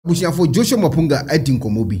Bushia for Joshua Maponga edi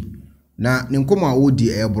nkomo bi na ne nkomo a wodi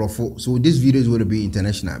brofo. So this video is going to be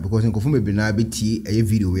international because nkomo be na beti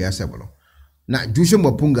video we asebolo na Joshua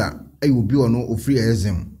Maponga will be ono ofri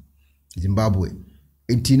ezem Zimbabwe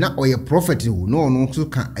enti na oye prophet who no ono so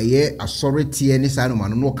kan authority any side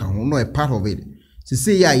man no kan ho no a part of it se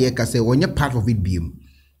say ya ka say wonye part of it biem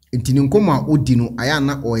enti ne nkomo a odi no aya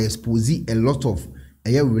na oye expose a lot of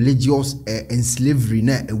religious and slavery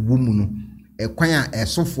na ewumu no kwanya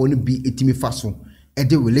esofo no bi etimi faso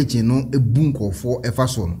de religion no ebu nkofo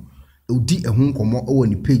efaso no odi ehun nkomo o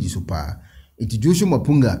ni page so pa eti Joshua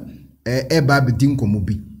Maponga ba be din nkomo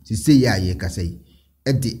bi se ya ye kasai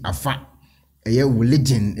de afa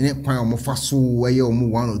religion ne kwanya mo faso omo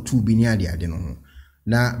 1 or 2 bi ni ade no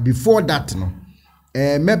na before that no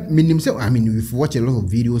minim say I mean if you watch a lot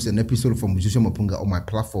of videos and episodes from Joshua Maponga on my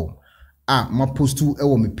platform ma post to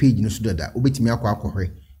my page no so that obetimi akwa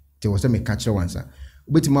there was a me catch once.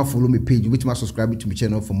 Wait to follow me page, wait to subscribe to my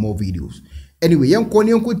channel for more videos. Anyway, young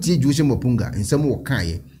tie Joshua Maponga and some more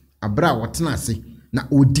kaye. Abra what na say na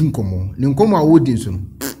odin komo. Nkomo a odin so.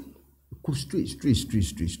 Straight.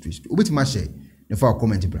 Wait to share. Never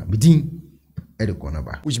comment bra. Bidin e corner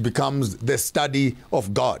ba. Which becomes the study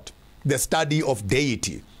of God, the study of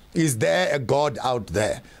deity. Is there a God out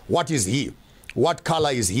there? What is he? What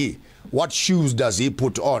color is he? What shoes does he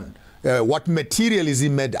put on? What material is he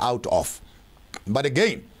made out of? But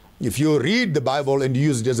again, if you read the Bible and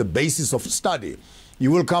use it as a basis of study, you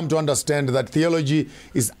will come to understand that theology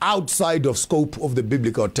is outside of scope of the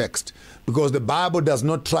biblical text, because the Bible does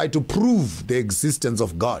not try to prove the existence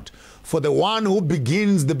of God. For the one who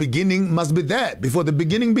begins the beginning must be there before the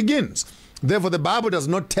beginning begins. Therefore, the Bible does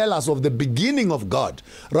not tell us of the beginning of God.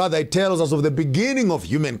 Rather, it tells us of the beginning of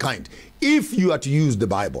humankind. If you are to use the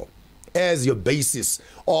Bible as your basis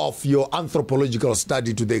of your anthropological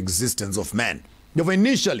study to the existence of man. Therefore,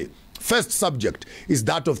 initially, first subject is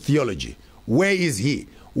that of theology. Where is he?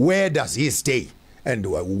 Where does he stay? And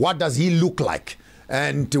what does he look like?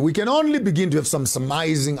 And we can only begin to have some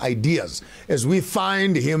surmising ideas as we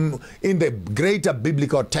find him in the greater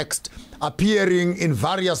biblical text appearing in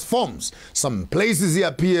various forms. Some places he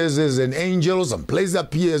appears as an angel, some places he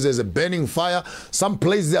appears as a burning fire, some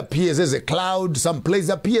places he appears as a cloud, some places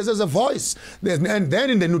he appears as a voice. And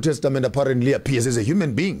then in the New Testament apparently appears as a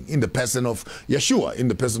human being in the person of Yeshua, in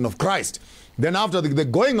the person of Christ. Then after the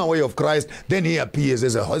going away of Christ, then he appears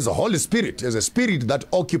as a Holy Spirit, as a spirit that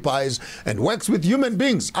occupies and works with human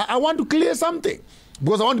beings. I want to clear something,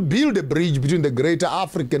 because I want to build a bridge between the greater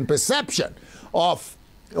African perception of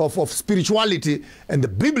spirituality and the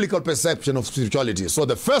biblical perception of spirituality. So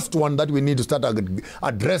the first one that we need to start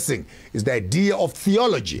addressing is the idea of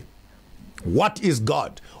theology. What is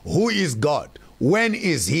God? Who is God? When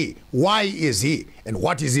is he? Why is he? And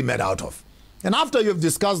what is he made out of? And after you've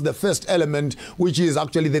discussed the first element, which is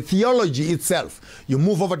actually the theology itself, you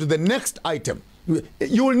move over to the next item.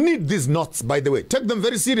 You will need these notes, by the way. Take them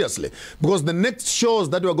very seriously, because the next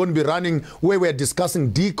shows that we're going to be running where we're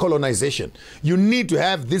discussing decolonization, you need to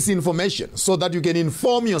have this information so that you can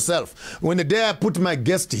inform yourself. When the day I put my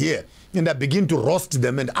guest here and I begin to roast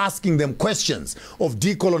them and asking them questions of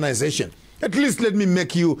decolonization, at least let me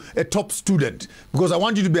make you a top student, because I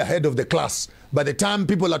want you to be ahead of the class. By the time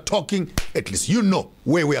people are talking, at least you know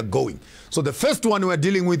where we are going. So the first one we're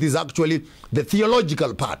dealing with is actually the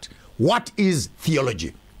theological part. What is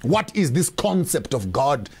theology? What is this concept of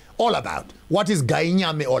God all about? What is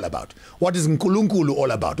Gainyame all about? What is Nkulunkulu all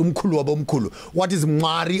about? Umkulu. What is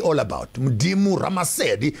Mwari all about? Mdimu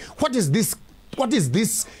Ramasedi. What is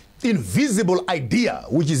this invisible idea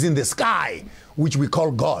which is in the sky, which we call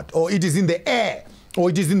God? Or it is in the air, or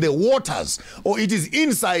it is in the waters, or it is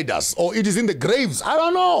inside us, or it is in the graves. I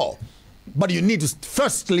don't know. But you need to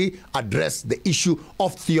firstly address the issue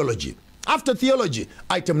of theology. After theology,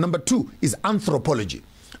 item number 2 is anthropology.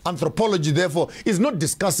 Anthropology, therefore, is not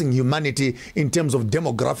discussing humanity in terms of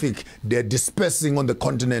demographic, they're dispersing on the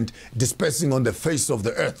continent, dispersing on the face of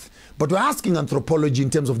the earth. But we're asking anthropology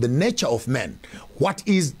in terms of the nature of man. What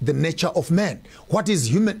is the nature of man? What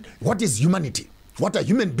is humanity? What are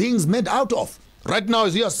human beings made out of? Right now,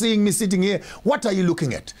 as you are seeing me sitting here, what are you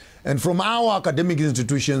looking at? And from our academic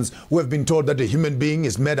institutions, we have been told that a human being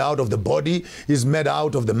is made out of the body, is made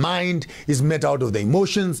out of the mind, is made out of the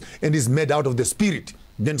emotions, and is made out of the spirit.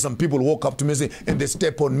 Then some people walk up to me and they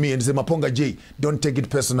step on me and say, Maponga J, don't take it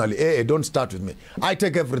personally. Hey, don't start with me. I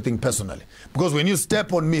take everything personally. Because when you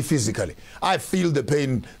step on me physically, I feel the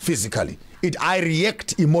pain physically. I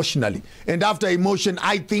react emotionally. And after emotion,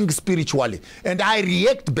 I think spiritually. And I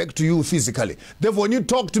react back to you physically. Therefore, when you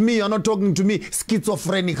talk to me, you're not talking to me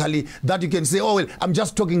schizophrenically, that you can say, oh, well, I'm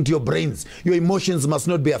just talking to your brains. Your emotions must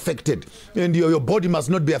not be affected. And your body must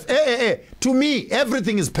not be affected. To me,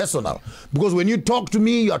 everything is personal. Because when you talk to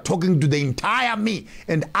me, you are talking to the entire me.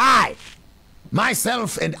 And I,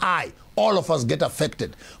 myself and I, all of us get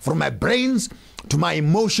affected. From my brains, to my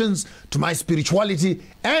emotions, to my spirituality,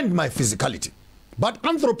 and my physicality. But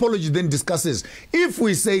anthropology then discusses, if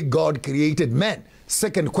we say God created man,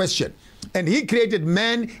 second question, and he created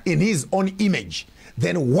man in his own image,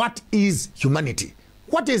 then what is humanity?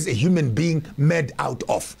 What is a human being made out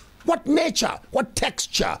of? What nature, what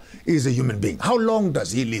texture is a human being? How long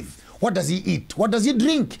does he live? What does he eat? What does he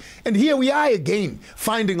drink? And here we are again,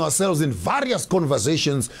 finding ourselves in various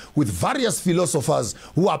conversations with various philosophers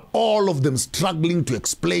who are all of them struggling to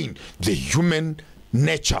explain the human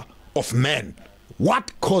nature of man.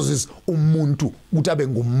 What causes umuntu utabe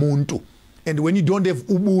ngumuntu? And when you don't have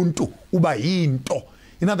ubuntu, uba yinto.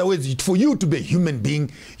 In other words, for you to be a human being,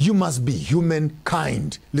 you must be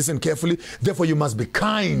humankind. Listen carefully. Therefore, you must be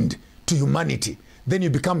kind to humanity. Then you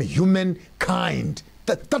become humankind.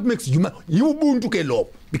 That makes you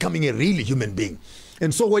becoming a really human being.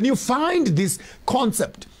 And so when you find this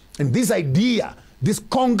concept and this idea, this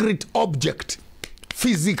concrete object,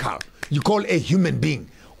 physical, you call a human being,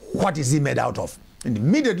 what is he made out of? And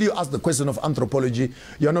immediately you ask the question of anthropology,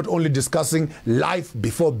 you're not only discussing life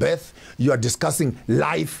before birth, you are discussing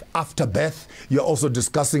life after birth, you're also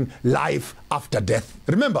discussing life after death.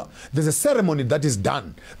 Remember, there's a ceremony that is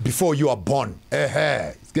done before you are born.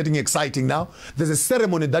 It's getting exciting now. There's a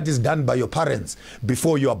ceremony that is done by your parents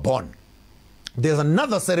before you are born. There's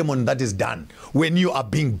another ceremony that is done when you are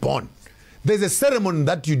being born. There's a ceremony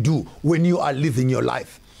that you do when you are living your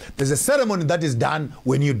life. There's a ceremony that is done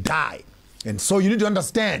when you die. And so you need to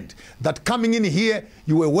understand that coming in here,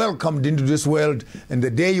 you were welcomed into this world, and the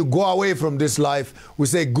day you go away from this life, we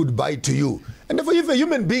say goodbye to you. And therefore, if a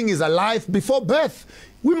human being is alive before birth,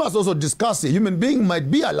 we must also discuss a human being might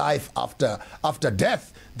be alive after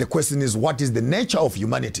death. The question is, what is the nature of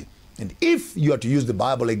humanity? And if you are to use the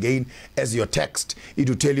Bible again as your text, it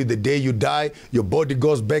will tell you the day you die, your body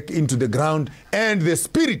goes back into the ground and the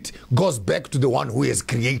spirit goes back to the one who has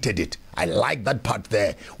created it. I like that part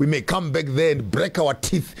there. We may come back there and break our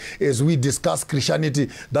teeth as we discuss Christianity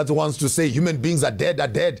that wants to say human beings are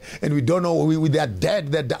dead, and we don't know they are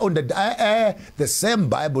dead. The same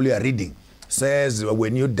Bible you are reading says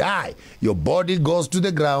when you die, your body goes to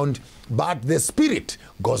the ground, but the spirit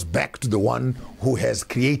goes back to the one who has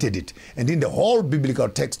created it. And in the whole biblical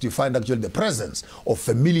text, you find actually the presence of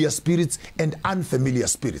familiar spirits and unfamiliar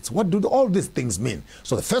spirits. What do all these things mean?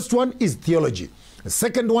 So the first one is theology. The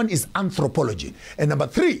second one is anthropology. And number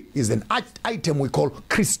three is an item we call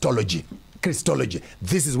Christology. Christology.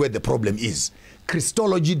 This is where the problem is.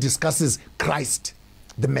 Christology discusses Christ,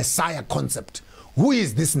 the Messiah concept. Who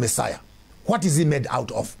is this Messiah? What is he made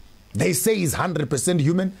out of? They say he's 100%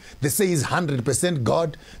 human. They say he's 100%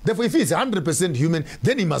 God. Therefore, if he's 100% human,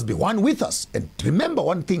 then he must be one with us. And remember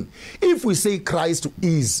one thing. If we say Christ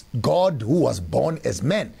is God who was born as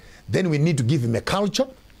man, then we need to give him a culture.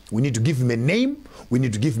 We need to give him a name. We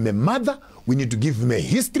need to give him a mother. We need to give him a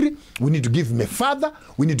history. We need to give him a father.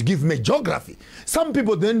 We need to give him a geography. Some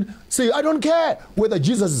people then say, I don't care whether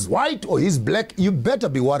Jesus is white or he's black. You better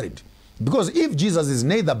be worried. Because if Jesus is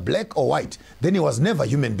neither black or white, then he was never a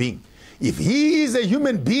human being. If he is a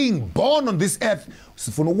human being born on this earth, is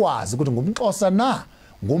he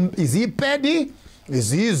Pedi?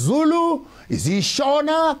 Is he Zulu? Is he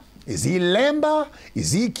Shona? Is he Lemba?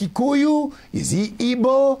 Is he Kikuyu? Is he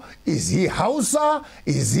Igbo? Is he Hausa?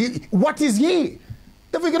 What is he?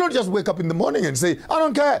 If we cannot just wake up in the morning and say, I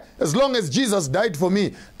don't care, as long as Jesus died for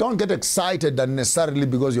me. Don't get excited unnecessarily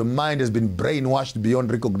because your mind has been brainwashed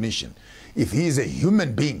beyond recognition. If he is a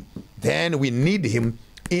human being, then we need him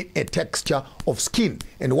in a texture of skin.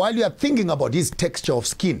 And while you are thinking about his texture of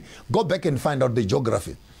skin, go back and find out the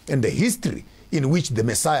geography and the history in which the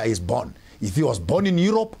Messiah is born. If he was born in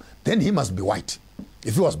Europe, then he must be white.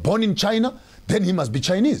 If he was born in China, then he must be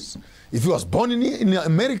Chinese. If he was born in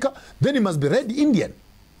America, then he must be red Indian.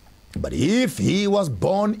 But if he was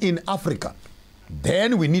born in Africa,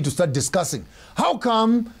 then we need to start discussing how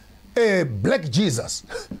come a black Jesus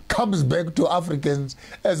comes back to Africans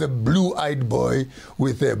as a blue-eyed boy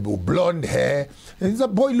with a blonde hair. And the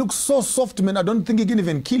boy looks so soft, man. I don't think he can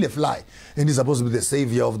even kill a fly. And he's supposed to be the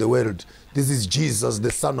savior of the world. This is Jesus,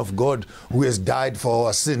 the Son of God, who has died for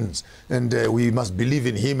our sins. And we must believe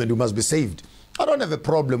in him and we must be saved. I don't have a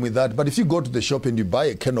problem with that. But if you go to the shop and you buy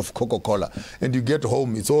a can of Coca-Cola and you get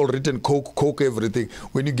home, it's all written Coke, everything.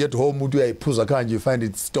 When you get home, you find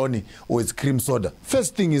it's stony or it's cream soda.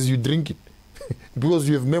 First thing is you drink it because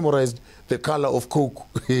you have memorized the color of Coke.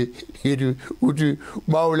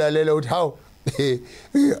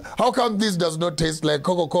 How come this does not taste like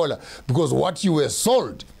Coca-Cola? Because what you were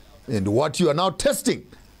sold and what you are now testing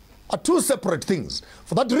are two separate things.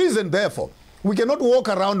 For that reason, therefore, we cannot walk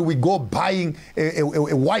around, we go buying a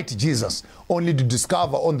white Jesus, only to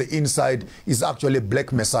discover on the inside is actually a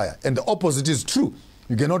black Messiah. And the opposite is true.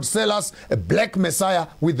 You cannot sell us a black Messiah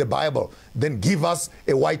with the Bible, then give us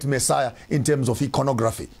a white Messiah in terms of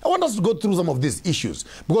iconography. I want us to go through some of these issues,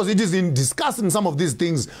 because it is in discussing some of these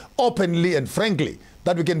things openly and frankly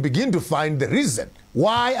that we can begin to find the reason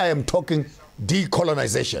why I am talking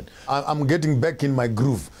decolonization. I'm getting back in my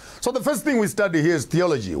groove. So the first thing we study here is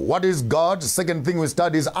theology. What is God? The second thing we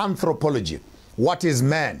study is anthropology. What is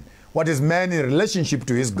man? What is man in relationship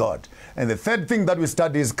to his God? And the third thing that we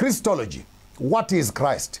study is Christology. What is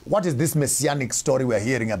Christ? What is this messianic story we're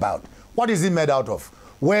hearing about? What is he made out of?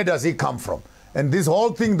 Where does he come from? And this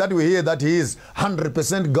whole thing that we hear that he is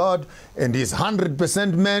 100% God and he is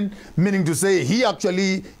 100% man, meaning to say he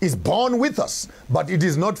actually is born with us, but it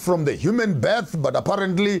is not from the human birth, but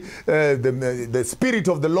apparently the Spirit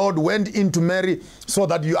of the Lord went into Mary so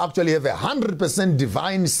that you actually have 100%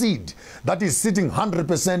 divine seed that is sitting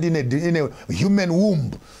 100% in a human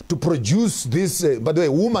womb to produce this. By the way,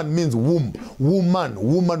 woman means womb, woman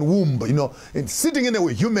womb, you know, it's sitting in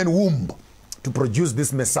a human womb to produce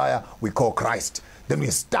this Messiah we call Christ. Then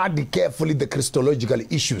we study carefully the Christological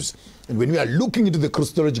issues. And when we are looking into the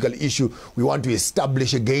Christological issue, we want to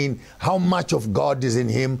establish again how much of God is in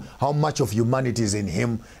him, how much of humanity is in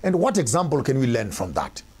him, and what example can we learn from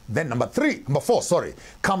that. Then number four,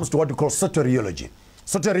 comes to what we call soteriology.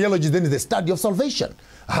 Soteriology then is the study of salvation.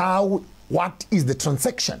 What is the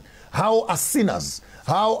transaction? How are sinners?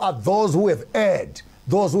 How are those who have erred,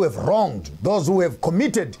 those who have wronged, those who have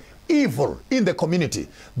committed evil in the community,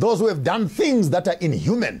 those who have done things that are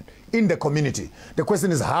inhuman in the community? The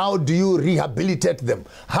question is, how do you rehabilitate them?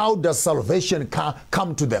 How does salvation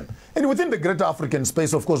come to them? And within the greater African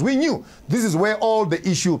space, of course, we knew this is where all the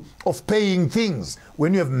issue of paying things,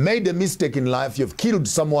 when you have made a mistake in life, you have killed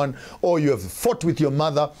someone, or you have fought with your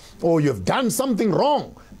mother, or you have done something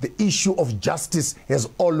wrong, the issue of justice has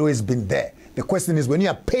always been there. The question is, when you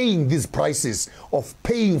are paying these prices of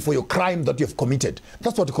paying for your crime that you have committed,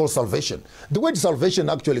 that's what we call salvation. The word salvation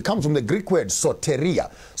actually comes from the Greek word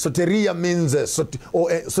soteria. Soteria means,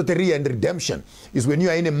 soteria and redemption is when you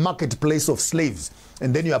are in a marketplace of slaves,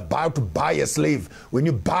 and then you are about to buy a slave. When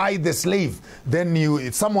you buy the slave,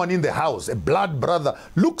 then someone in the house, a blood brother,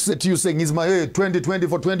 looks at you saying, is my 20,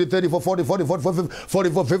 24, 20, 30, 40, 40, 40,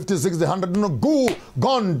 44, 50, 60, 100, no,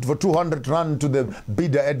 gone for 200, run to the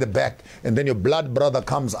bidder at the back. And then your blood brother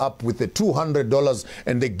comes up with the $200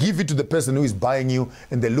 and they give it to the person who is buying you,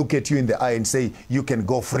 and they look at you in the eye and say, you can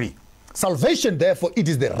go free. Salvation, therefore, it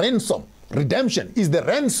is the ransom. Redemption is the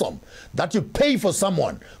ransom that you pay for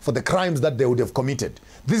someone for the crimes that they would have committed.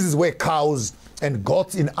 This is where cows and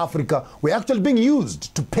goats in Africa were actually being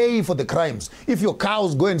used to pay for the crimes. If your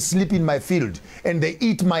cows go and sleep in my field and they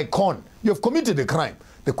eat my corn, you have committed a crime.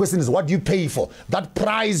 The question is, what do you pay for? That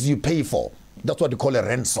price you pay for, that's what you call a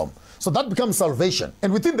ransom. So that becomes salvation.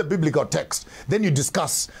 And within the biblical text, then you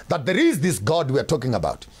discuss that there is this God we are talking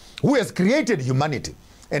about who has created humanity.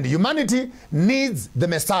 And humanity needs the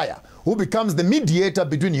Messiah, who becomes the mediator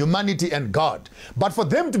between humanity and God. But for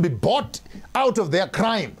them to be bought out of their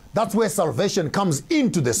crime, that's where salvation comes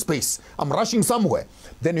into the space. I'm rushing somewhere.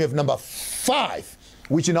 Then you have number 5,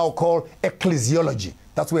 which you now call ecclesiology.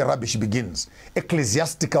 That's where rubbish begins.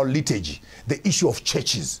 Ecclesiastical liturgy, the issue of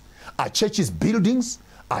churches. Are churches buildings?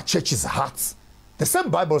 Are churches hearts? The same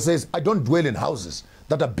Bible says, I don't dwell in houses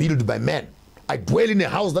that are built by men. I dwell in a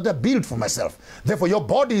house that I built for myself. Therefore, your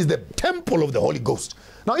body is the temple of the Holy Ghost.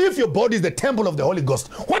 Now, if your body is the temple of the Holy Ghost,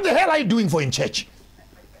 what the hell are you doing for in church?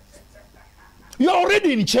 You're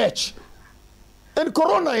already in church. And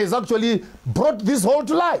Corona has actually brought this whole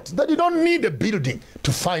to light, that you don't need a building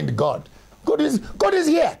to find God. God is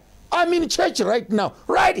here. I'm in church right now,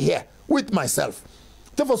 right here with myself.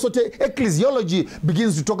 Therefore, ecclesiology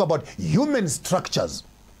begins to talk about human structures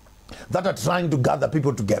that are trying to gather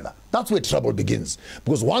people together. That's where trouble begins.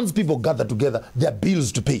 Because once people gather together, there are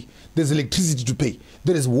bills to pay. There's electricity to pay.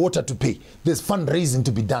 There is water to pay. There's fundraising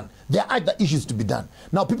to be done. There are other issues to be done.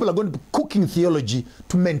 Now people are going to be cooking theology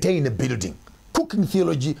to maintain a building. working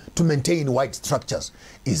theology to maintain white structures.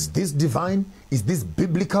 Is this divine? Is this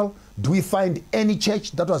biblical? Do we find any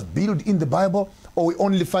church that was built in the Bible? Or we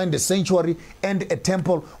only find a sanctuary and a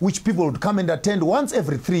temple which people would come and attend once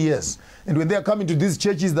every 3 years? And when they are coming to these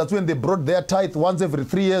churches, that's when they brought their tithe once every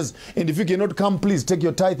 3 years. And if you cannot come, please take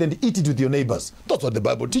your tithe and eat it with your neighbors. That's what the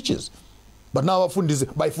Bible teaches. But now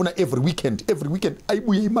by every weekend, I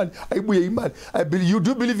believe, you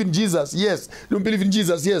do believe in Jesus? Yes. You don't believe in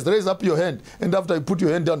Jesus? Yes. Raise up your hand. And after you put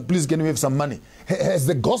your hand down, please, can you have some money? Has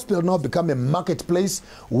the gospel now become a marketplace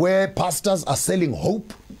where pastors are selling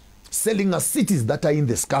hope, selling us cities that are in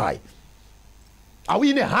the sky? Are we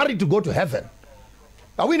in a hurry to go to heaven?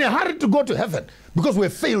 Are we in a hurry to go to heaven? Because we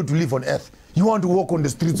have failed to live on earth. You want to walk on the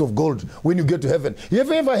streets of gold when you get to heaven. Have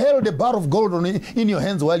you ever held a bar of gold in your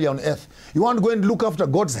hands while you're on earth? You want to go and look after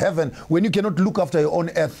God's heaven when you cannot look after your own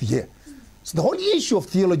earth here. So the whole issue of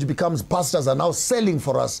theology becomes pastors are now selling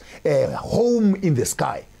for us a home in the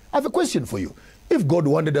sky. I have a question for you. If God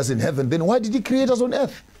wanted us in heaven, then why did he create us on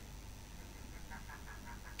earth?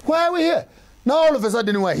 Why are we here? Now all of a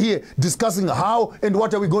sudden we're here discussing how and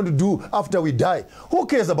what are we going to do after we die. Who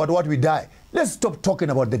cares about what we die? Let's stop talking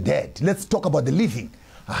about the dead. Let's talk about the living.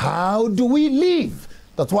 How do we live?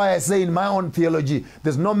 That's why I say in my own theology,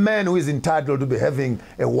 there's no man who is entitled to be having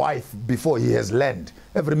a wife before he has land.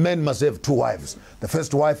 Every man must have 2 wives. The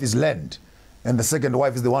first wife is land, and the second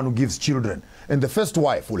wife is the one who gives children. And the first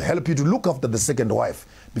wife will help you to look after the second wife.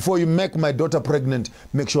 Before you make my daughter pregnant,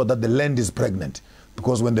 make sure that the land is pregnant.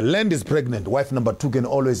 Because when the land is pregnant, wife number 2 can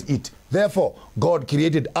always eat. Therefore, God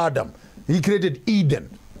created Adam. He created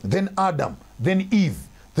Eden, then Adam, then Eve.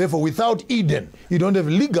 Therefore, without Eden, you don't have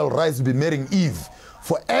legal rights to be marrying Eve.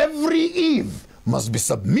 For every Eve must be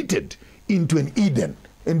submitted into an Eden.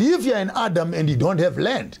 And if you're an Adam and you don't have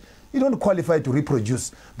land, you don't qualify to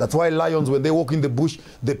reproduce. That's why lions, when they walk in the bush,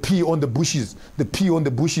 they pee on the bushes. They pee on the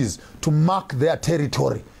bushes to mark their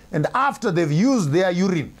territory. And after they've used their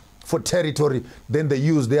urine for territory, then they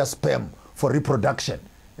use their sperm for reproduction.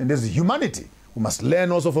 And as humanity, we must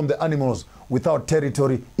learn also from the animals. Without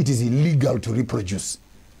territory, it is illegal to reproduce.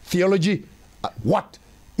 Theology, what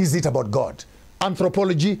is it about God?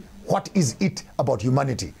 Anthropology, what is it about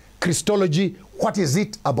humanity? Christology, what is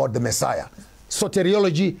it about the Messiah?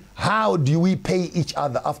 Soteriology, how do we pay each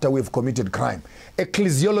other after we've committed crime?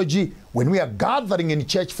 Ecclesiology, when we are gathering in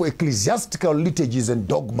church for ecclesiastical liturgies and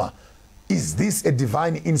dogma, is this a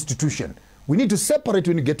divine institution? We need to separate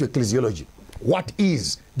when you get to ecclesiology. What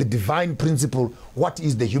is the divine principle? What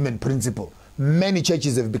is the human principle? Many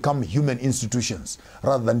churches have become human institutions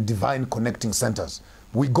rather than divine connecting centers.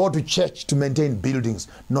 We go to church to maintain buildings,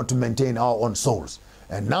 not to maintain our own souls.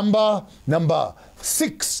 And number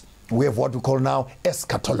 6, we have what we call now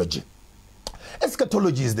eschatology.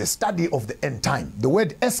 Eschatology is the study of the end time. The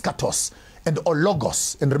word eschatos and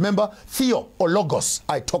ologos, and remember, theo, ologos,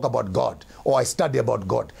 I talk about God, or I study about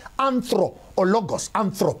God. Anthro, ologos,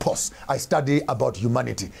 anthropos, I study about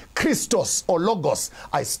humanity. Christos, ologos,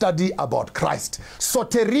 I study about Christ.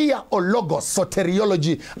 Soteria, ologos,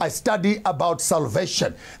 soteriology, I study about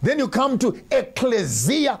salvation. Then you come to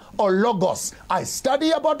ecclesia, ologos, I study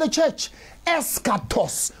about the church.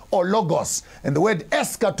 Eschatos or logos, and the word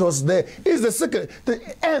eschatos there is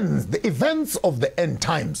the ends, the events of the end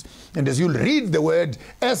times. And as you read the word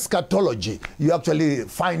eschatology, you're actually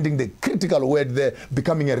finding the critical word there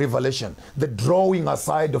becoming a revelation, the drawing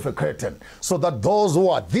aside of a curtain, so that those who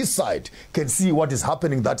are this side can see what is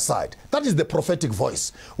happening that side. That is the prophetic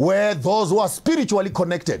voice, where those who are spiritually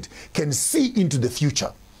connected can see into the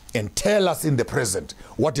future and tell us in the present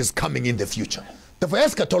what is coming in the future. Therefore,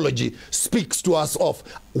 eschatology speaks to us of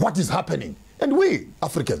what is happening. And we,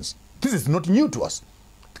 Africans, this is not new to us.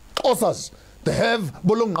 Xhosas, they have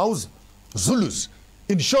Bolongaus, Zulus,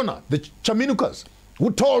 in Shona, the Chaminukas,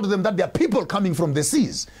 who told them that there are people coming from the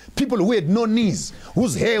seas, people who had no knees,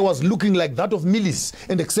 whose hair was looking like that of Millis,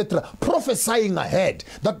 and etc., prophesying ahead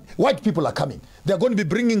that white people are coming. They're going to be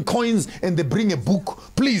bringing coins, and they bring a book.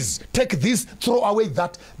 Please, take this, throw away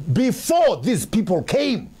that. Before these people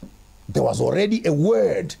came, there was already a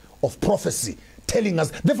word of prophecy telling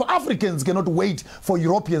us. Therefore, Africans cannot wait for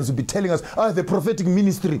Europeans to be telling us, I have a prophetic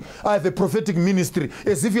ministry, I have a prophetic ministry,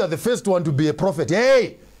 as if you are the first one to be a prophet.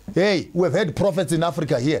 Hey, we've had prophets in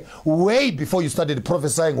Africa here way before you started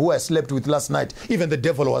prophesying who I slept with last night. Even the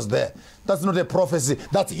devil was there. That's not a prophecy,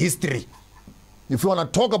 that's history. If you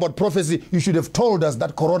want to talk about prophecy, you should have told us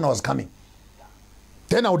that Corona was coming.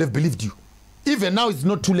 Then I would have believed you. Even now, it's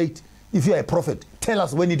not too late. If you are a prophet, tell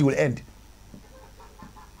us when it will end.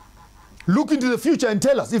 Look into the future and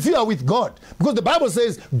tell us if you are with God. Because the Bible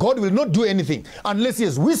says God will not do anything unless he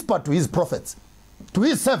has whispered to his prophets, to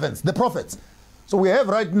his servants, the prophets. So we have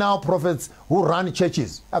right now prophets who run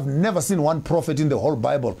churches. I've never seen one prophet in the whole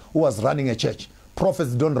Bible who was running a church.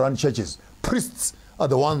 Prophets don't run churches. Priests are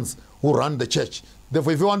the ones who run the church.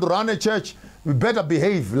 Therefore, if you want to run a church, you better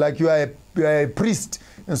behave like you are a priest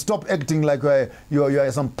and stop acting like you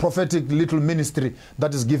are some prophetic little ministry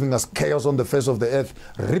that is giving us chaos on the face of the earth,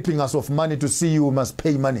 ripping us of money. To see you must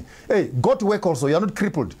pay money. Hey, go to work also. You're not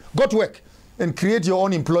crippled. Go to work and create your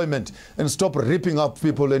own employment and stop ripping up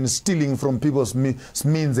people and stealing from people's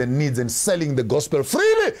means and needs and selling the gospel.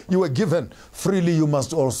 Freely you were given. Freely we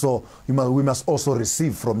must also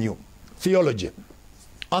receive from you. Theology,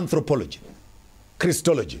 anthropology,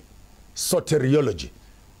 Christology, soteriology,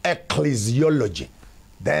 ecclesiology,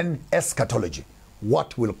 then eschatology.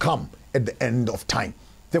 What will come at the end of time?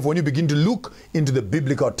 Therefore, when you begin to look into the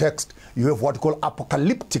biblical text, you have what we call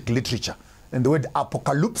apocalyptic literature. And the word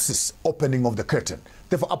apocalypsis, opening of the curtain.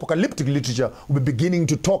 Therefore, apocalyptic literature will be beginning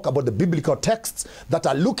to talk about the biblical texts that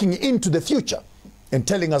are looking into the future and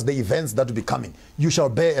telling us the events that will be coming. You shall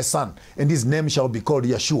bear a son, and his name shall be called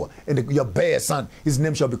Yeshua. And you bear a son, his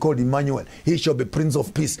name shall be called Emmanuel. He shall be Prince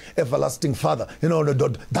of Peace, everlasting Father. You know,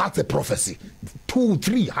 that's a prophecy.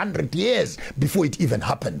 200-300 years before it even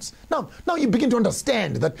happens. Now you begin to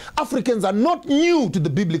understand that Africans are not new to the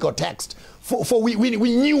biblical text. For we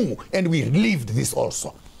knew and we lived this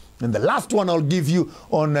also. And the last one I'll give you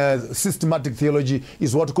on systematic theology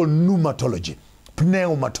is what we call pneumatology,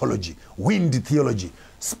 pneumatology, wind theology,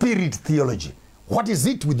 spirit theology. What is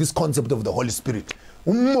it with this concept of the Holy Spirit?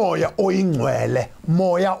 Umoya oingwele,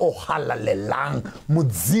 moya ohalalelang,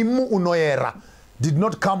 mudzimu unoyera did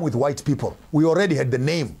not come with white people. We already had the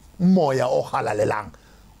name moya ohalalelang,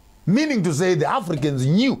 meaning to say the Africans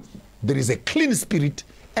knew there is a clean spirit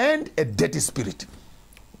and a dirty spirit.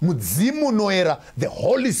 Mudzimu noera, the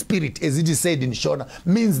Holy Spirit, as it is said in Shona,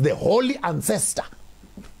 means the holy ancestor.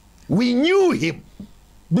 We knew him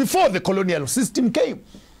before the colonial system came.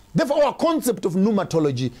 Therefore, our concept of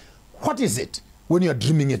pneumatology, what is it? When you are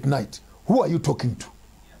dreaming at night, who are you talking to?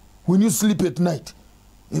 When you sleep at night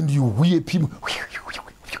and you hear people,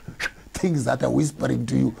 things that are whispering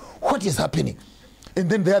to you, what is happening? And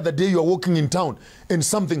then the other day you are walking in town and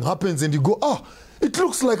something happens and you go, oh, it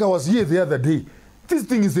looks like I was here the other day. This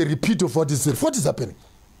thing is a repeat of what is said. What is happening?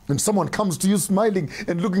 And someone comes to you smiling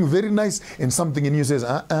and looking very nice, and something in you says,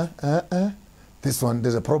 this one,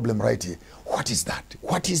 there's a problem right here. What is that?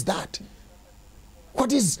 What is that?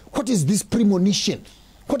 What is this premonition?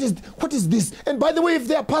 What is this? And by the way, if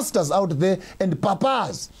there are pastors out there and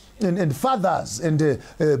papas and fathers and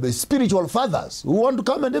spiritual fathers who want to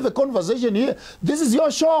come and have a conversation here, this is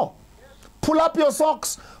your show. Pull up your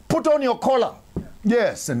socks, put on your collar,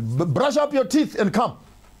 yes, and brush up your teeth and come.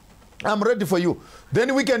 I'm ready for you.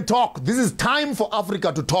 Then we can talk. This is time for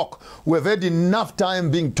Africa to talk. We've had enough time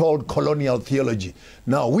being told colonial theology.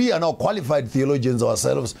 Now, we are now qualified theologians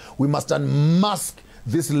ourselves. We must unmask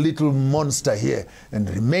this little monster here and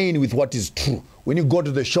remain with what is true. When you go to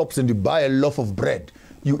the shops and you buy a loaf of bread,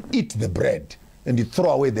 you eat the bread and you throw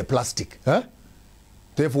away the plastic. Huh?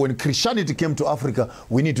 Therefore, when Christianity came to Africa,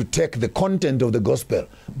 we need to take the content of the gospel,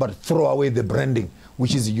 but throw away the branding,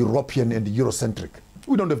 which is European and Eurocentric.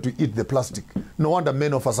 We don't have to eat the plastic. No wonder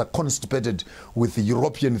many of us are constipated with the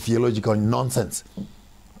European theological nonsense,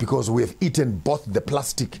 because we have eaten both the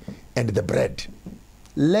plastic and the bread.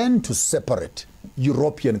 Learn to separate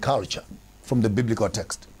European culture from the biblical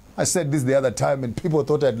text. I said this the other time and people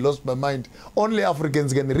thought I'd lost my mind. Only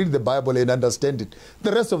Africans can read the Bible and understand it.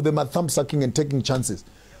 The rest of them are thumb-sucking and taking chances.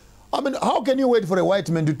 I mean, how can you wait for a white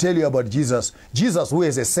man to tell you about Jesus? Jesus who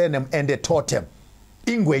has a surname and a totem.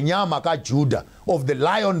 Ingwenyama ka Judah, of the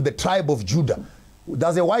lion, the tribe of Judah.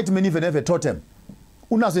 Does a white man even have a totem?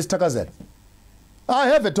 Unazo isitakazel. I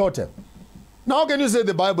have a totem. Now how can you say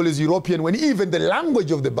the Bible is European when even the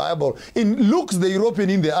language of the Bible looks the European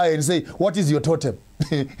in the eye and say, what is your totem?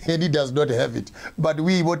 And he does not have it. But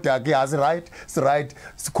we what has right, it's right.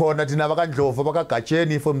 From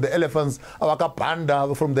the elephants,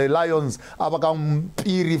 panda from the lions,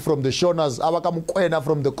 piri from the shonas, mkwena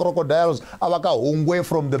from the crocodiles, hungwe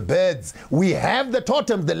from the birds. We have the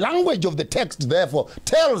totem. The language of the text therefore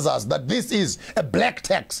tells us that this is a black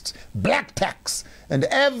text. Black text. And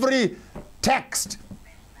every text,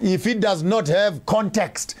 if it does not have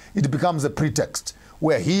context, it becomes a pretext.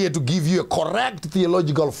 We're here to give you a correct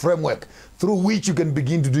theological framework through which you can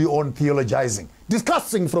begin to do your own theologizing,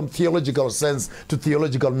 discussing from theological sense to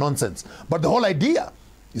theological nonsense. But the whole idea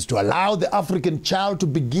is to allow the African child to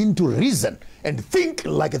begin to reason and think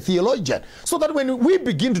like a theologian, so that when we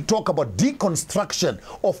begin to talk about deconstruction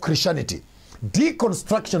of Christianity,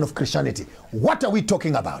 what are we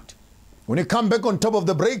talking about? When you come back on top of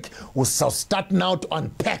the break, we'll start now to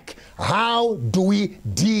unpack how do we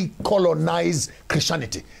decolonize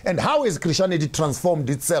Christianity, and how has Christianity transformed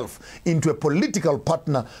itself into a political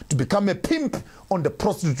partner to become a pimp on the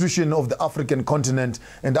prostitution of the African continent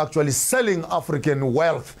and actually selling African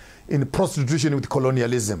wealth in prostitution with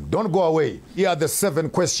colonialism. Don't go away. Here are the 7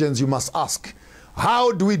 questions you must ask.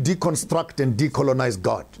 How do we deconstruct and decolonize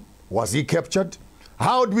God? Was he captured?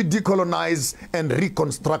 How do we decolonize and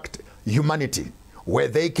reconstruct humanity? Were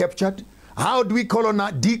they captured? How do we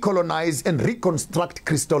decolonize and reconstruct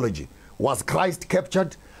Christology? Was Christ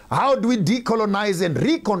captured? How do we decolonize and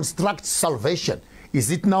reconstruct salvation? Is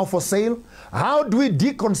it now for sale? How do we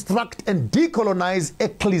deconstruct and decolonize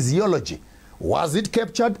ecclesiology? Was it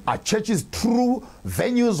captured? Are churches true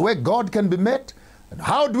venues where God can be met? And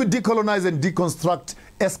how do we decolonize and deconstruct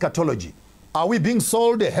eschatology? Are we being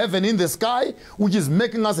sold a heaven in the sky, which is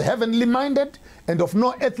making us heavenly minded and of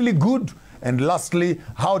no earthly good? And lastly,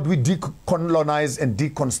 how do we decolonize and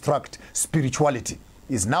deconstruct spirituality?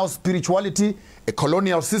 Is now spirituality a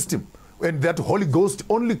colonial system? And that Holy Ghost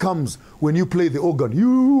only comes when you play the organ.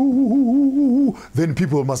 You, then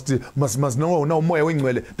people must know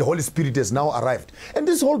the Holy Spirit has now arrived. And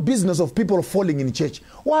this whole business of people falling in church.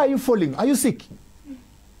 Why are you falling? Are you sick?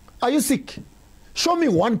 Are you sick? Show me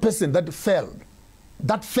one person that fell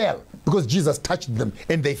because Jesus touched them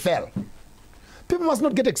and they fell. People must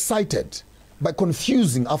not get excited by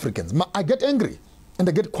confusing Africans. I get angry and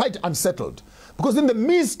I get quite unsettled because in the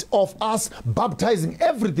midst of us baptizing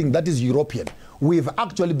everything that is European, we've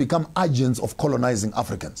actually become agents of colonizing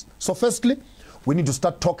Africans. So firstly, we need to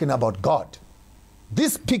start talking about God.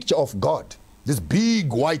 This picture of God, this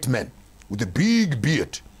big white man with a big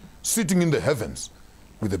beard sitting in the heavens,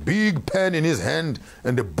 with a big pen in his hand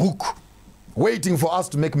and a book, waiting for us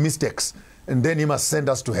to make mistakes, and then he must send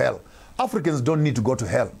us to hell. Africans don't need to go to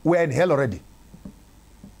hell. We're in hell already.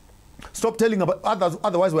 Stop telling about others,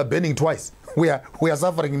 otherwise we're burning twice. We are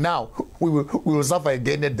suffering now. We will suffer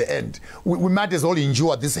again at the end. We might as well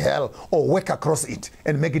endure this hell or work across it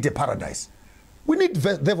and make it a paradise. We need,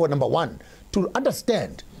 therefore, number one, to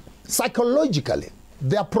understand psychologically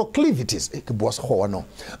there are proclivities.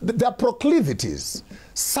 There are proclivities.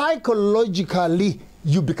 Psychologically,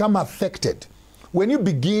 you become affected when you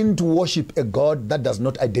begin to worship a God that does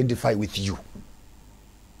not identify with you.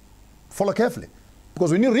 Follow carefully.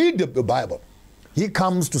 Because when you read the Bible, he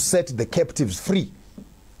comes to set the captives free.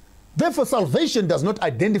 Therefore, salvation does not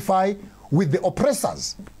identify with the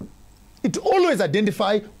oppressors. It always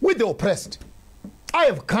identifies with the oppressed. I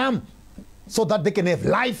have come so that they can have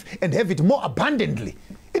life and have it more abundantly.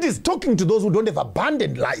 It is talking to those who don't have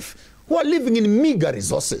abundant life, who are living in meager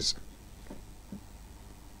resources.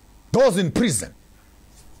 Those in prison,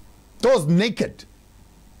 those naked,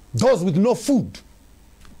 those with no food,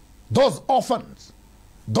 those orphans,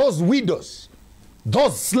 those widows,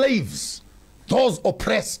 those slaves, those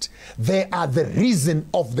oppressed. They are the reason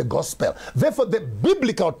of the gospel. Therefore, the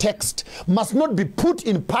biblical text must not be put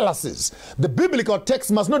in palaces. The biblical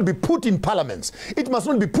text must not be put in parliaments. It must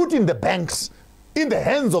not be put in the banks, in the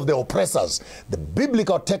hands of the oppressors. The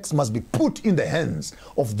biblical text must be put in the hands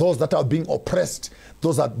of those that are being oppressed,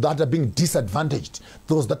 those that are being disadvantaged,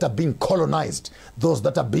 those that are being colonized, those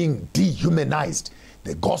that are being dehumanized.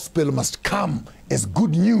 The gospel must come as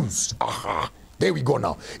good news. Aha, there we go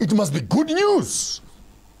now. It must be good news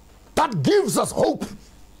that gives us hope,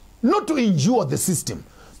 not to endure the system,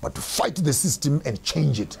 but to fight the system and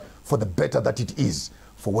change it for the better that it is.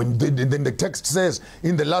 For when then the text says,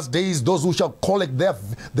 in the last days, those who shall collect their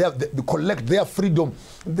freedom,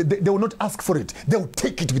 they will not ask for it. They will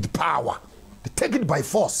take it with power. They take it by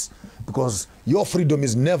force, because your freedom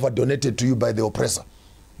is never donated to you by the oppressor.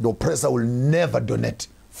 The oppressor will never donate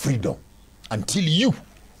freedom until you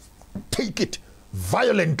take it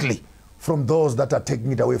violently from those that are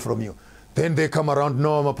taking it away from you. Then they come around,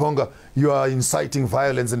 no, Maponga, you are inciting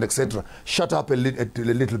violence and etc. Shut up a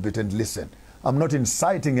little bit and listen. I'm not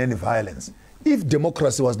inciting any violence. If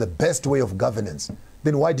democracy was the best way of governance,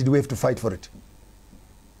 then why did we have to fight for it?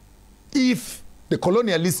 If the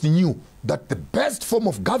colonialists knew that the best form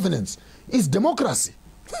of governance is democracy,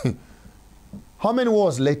 how many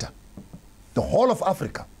wars later? The whole of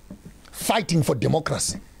Africa fighting for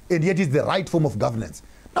democracy, and yet it's the right form of governance.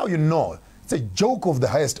 Now you know, it's a joke of the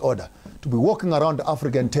highest order to be walking around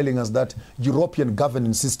Africa and telling us that European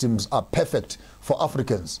governance systems are perfect for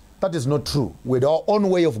Africans. That is not true. We have our own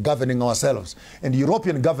way of governing ourselves, and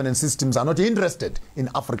European governance systems are not interested in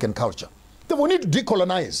African culture. Then we need to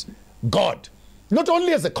decolonize God, not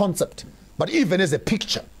only as a concept, but even as a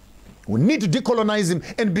picture. We need to decolonize him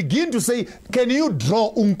and begin to say, can you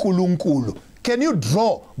draw unkulunkulu? Can you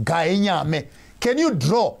draw Gaenyame? Can you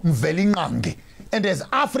draw Mvelingange? And as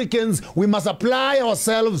Africans, we must apply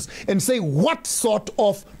ourselves and say, what sort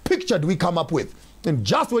of picture do we come up with? And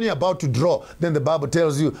just when you're about to draw, then the Bible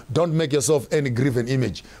tells you, don't make yourself any graven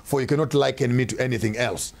image, for you cannot liken me to anything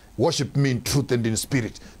else. Worship me in truth and in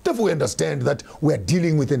spirit. Therefore, we understand that we are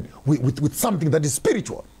dealing with something that is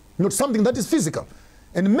spiritual, not something that is physical.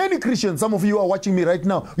 And many Christians, some of you are watching me right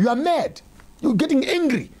now, you are mad. You're getting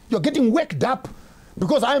angry. You're getting worked up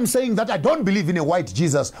because I am saying that I don't believe in a white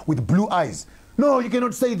Jesus with blue eyes. No, you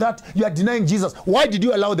cannot say that. You are denying Jesus. Why did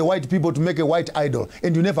you allow the white people to make a white idol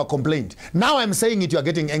and you never complained? Now I'm saying it, you are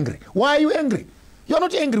getting angry. Why are you angry? You are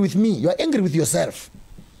not angry with me. You are angry with yourself.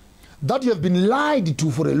 That you have been lied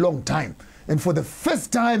to for a long time. And for the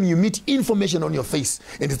first time you meet information on your face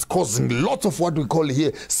and it's causing lots of what we call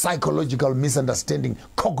here psychological misunderstanding,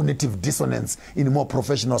 cognitive dissonance in more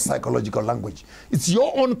professional psychological language. It's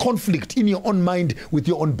your own conflict in your own mind with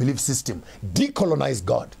your own belief system. Decolonize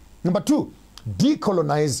God. Number two,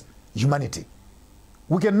 decolonize humanity.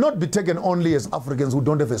 We cannot be taken only as Africans who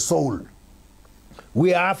don't have a soul.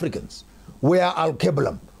 We are Africans. We are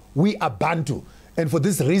Al-Kebalam. We are Bantu. And for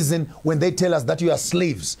this reason, when they tell us that you are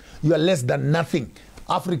slaves, you are less than nothing.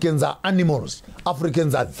 Africans are animals.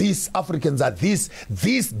 Africans are this. Africans are this.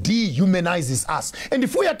 This dehumanizes us. And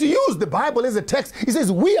if we are to use the Bible as a text, it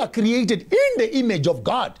says we are created in the image of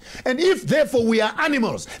God. And if therefore we are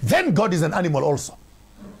animals, then God is an animal also.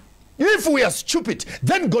 If we are stupid,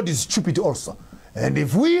 then God is stupid also. And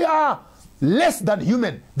if we are less than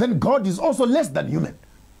human, then God is also less than human.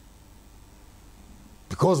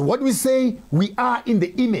 Because what we say, we are in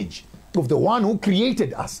the image of the one who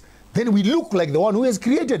created us. Then we look like the one who has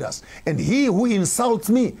created us. And he who insults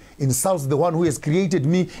me, insults the one who has created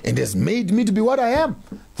me and has made me to be what I am.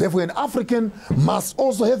 Therefore, an African must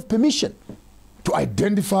also have permission to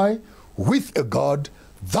identify with a God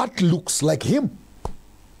that looks like him.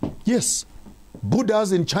 Yes,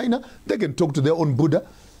 Buddhas in China, they can talk to their own Buddha.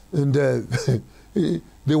 And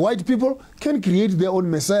the white people can create their own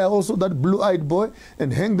Messiah also, that blue-eyed boy,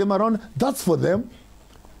 and hang them around. That's for them.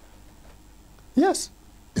 Yes.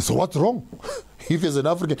 So what's wrong if he's an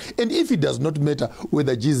African? And if it does not matter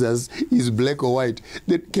whether Jesus is black or white,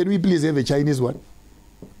 then can we please have a Chinese one?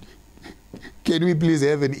 Can we please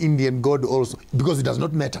have an Indian God also? Because it does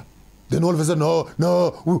not matter. Then all of a sudden,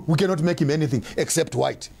 no, we cannot make him anything except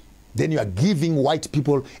white. Then you are giving white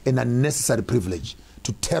people an unnecessary privilege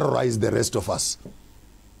to terrorize the rest of us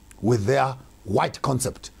with their white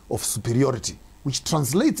concept of superiority, which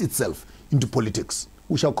translates itself into politics.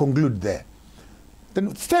 We shall conclude there.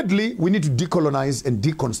 Then thirdly, we need to decolonize and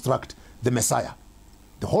deconstruct the Messiah,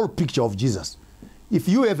 the whole picture of Jesus. If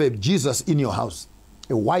you have a Jesus in your house,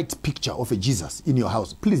 a white picture of a Jesus in your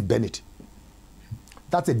house, please burn it.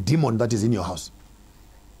 That's a demon that is in your house.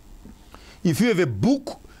 If you have a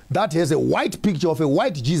book that has a white picture of a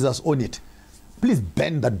white Jesus on it, please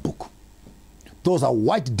burn that book. Those are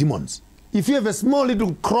white demons. If you have a small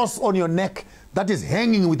little cross on your neck that is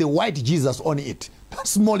hanging with a white Jesus on it, that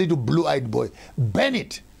small little blue-eyed boy, burn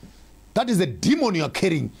it. That is a demon you are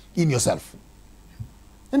carrying in yourself.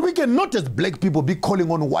 And we cannot as black people be calling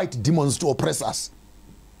on white demons to oppress us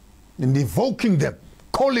and evoking them,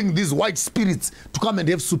 calling these white spirits to come and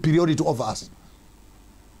have superiority over us.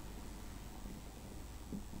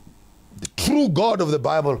 The true God of the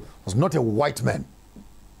Bible was not a white man.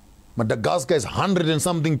 Madagascar is 100 and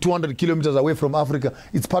something, 200 kilometers away from Africa.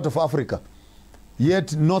 It's part of Africa.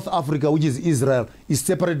 Yet North Africa, which is Israel, is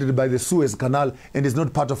separated by the Suez Canal and is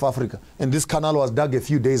not part of Africa. And this canal was dug a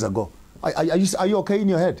few days ago. Are you okay in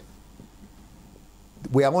your head?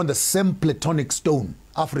 We are on the same Platonic stone,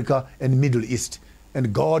 Africa and Middle East.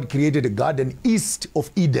 And God created a garden east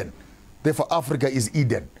of Eden. Therefore, Africa is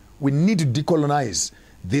Eden. We need to decolonize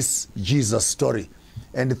this Jesus story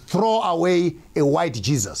and throw away a white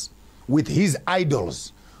Jesus with his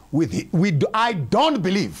idols. I don't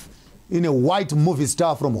believe in a white movie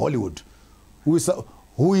star from Hollywood who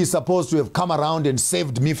is supposed to have come around and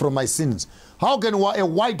saved me from my sins. How can a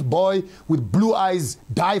white boy with blue eyes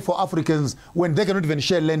die for Africans when they cannot even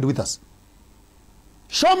share land with us?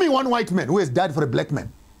 Show me one white man who has died for a black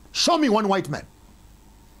man. Show me one white man.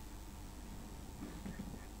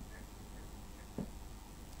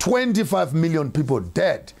 25 million people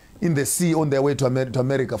dead in the sea on their way to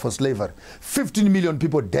America for slavery. 15 million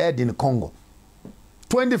people dead in Congo.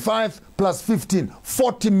 25 plus 15,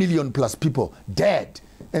 40 million plus people dead.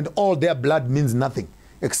 And all their blood means nothing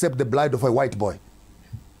except the blood of a white boy.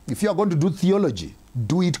 If you are going to do theology,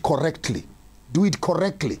 do it correctly. Do it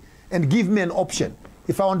correctly. And give me an option.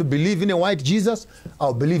 If I want to believe in a white Jesus,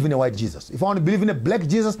 I'll believe in a white Jesus. If I want to believe in a black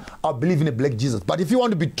Jesus, I'll believe in a black Jesus. But if you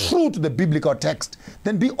want to be true to the biblical text,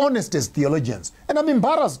 then be honest as theologians. And I'm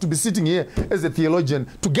embarrassed to be sitting here as a theologian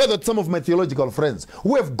together with some of my theological friends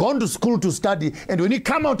who have gone to school to study, and when you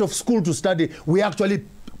come out of school to study, we actually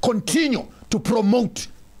continue to promote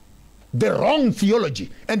the wrong theology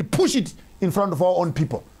and push it in front of our own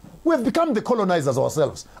people. We have become the colonizers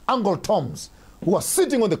ourselves, Uncle Toms, who are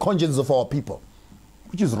sitting on the conscience of our people.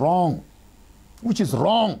 Which is wrong. Which is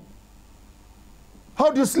wrong.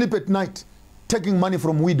 How do you sleep at night taking money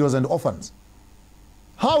from widows and orphans?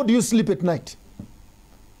 How do you sleep at night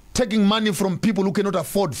taking money from people who cannot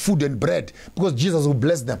afford food and bread because Jesus will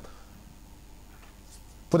bless them?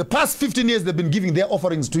 For the past 15 years they've been giving their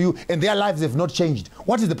offerings to you and their lives have not changed.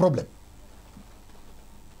 What is the problem?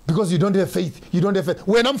 Because you don't have faith. You don't have faith.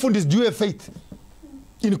 When I'm fundis, do you have faith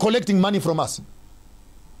in collecting money from us?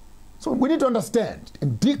 So we need to understand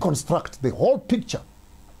and deconstruct the whole picture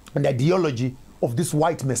and ideology of this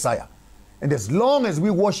white Messiah. And as long as we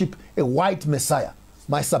worship a white Messiah,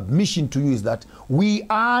 my submission to you is that we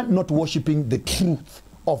are not worshiping the truth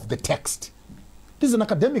of the text. This is an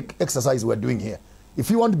academic exercise we're doing here. If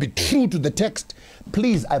you want to be true to the text,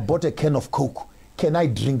 please, I bought a can of Coke. Can I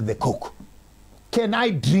drink the Coke? Can I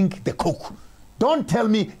drink the Coke? Don't tell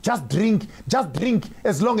me just drink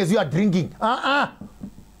as long as you are drinking.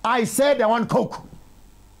 I said I want Coke.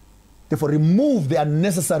 Therefore, remove the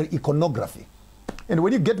unnecessary iconography. And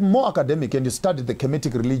when you get more academic and you study the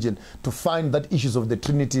Kemetic religion to find that issues of the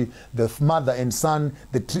Trinity, the Mother and Son,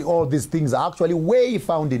 all these things are actually way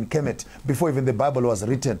found in Kemet before even the Bible was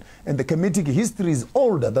written. And the Kemetic history is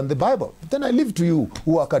older than the Bible. Then I leave to you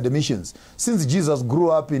who are academicians. Since Jesus grew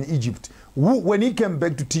up in Egypt, when he came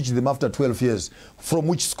back to teach them after 12 years, from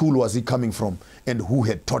which school was he coming from and who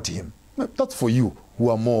had taught him? That's for you who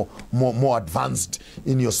are more advanced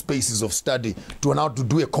in your spaces of study to now to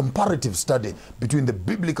do a comparative study between the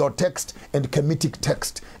biblical text and Kemetic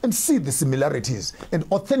text and see the similarities and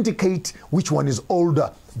authenticate which one is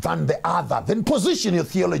older than the other. Then position your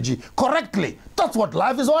theology correctly. That's what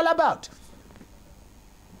life is all about.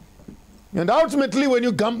 And ultimately, when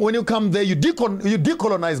you come there, you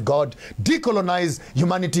decolonize God, decolonize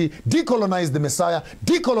humanity, decolonize the Messiah,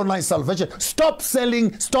 decolonize salvation. Stop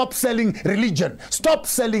selling religion. Stop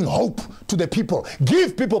selling hope to the people.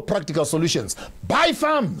 Give people practical solutions. Buy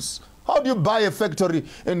farms. How do you buy a factory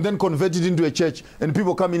and then convert it into a church and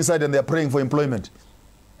people come inside and they're praying for employment?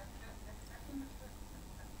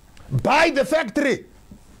 Buy the factory.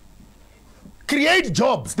 Create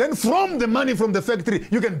jobs. Then from the money from the factory,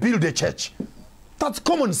 you can build a church. That's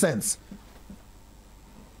common sense.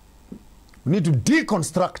 We need to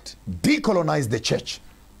deconstruct, decolonize the church.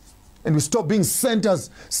 And we stop being centers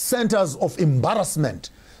of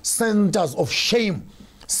embarrassment, centers of shame,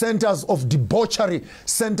 centers of debauchery,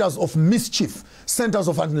 centers of mischief, centers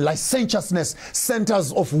of licentiousness,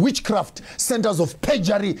 centers of witchcraft, centers of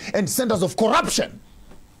perjury, and centers of corruption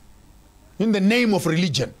in the name of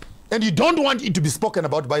religion. And you don't want it to be spoken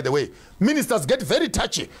about, by the way. Ministers get very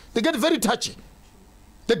touchy. They get very touchy.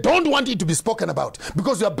 They don't want it to be spoken about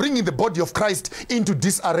because you are bringing the body of Christ into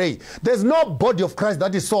disarray. There's no body of Christ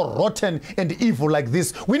that is so rotten and evil like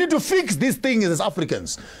this. We need to fix these things as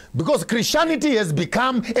Africans because Christianity has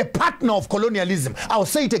become a partner of colonialism. I'll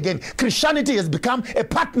say it again. Christianity has become a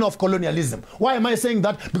partner of colonialism. Why am I saying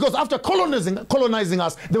that? Because after colonizing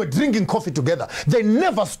us, they were drinking coffee together. They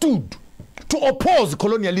never stood to oppose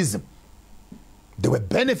colonialism. They were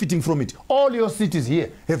benefiting from it. All your cities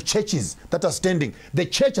here have churches that are standing. The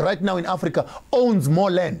church right now in Africa owns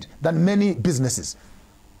more land than many businesses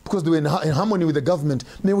because they were in harmony with the government.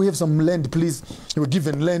 May we have some land, please? They were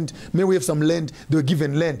given land. May we have some land? They were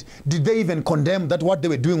given land. Did they even condemn that what they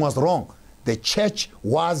were doing was wrong? The church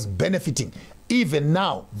was benefiting. Even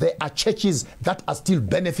now, there are churches that are still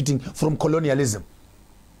benefiting from colonialism.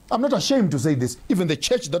 I'm not ashamed to say this. Even the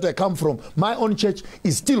church that I come from, my own church,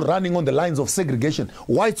 is still running on the lines of segregation.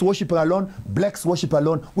 Whites worship alone, blacks worship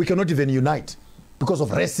alone. We cannot even unite because of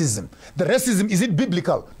racism. The racism, is it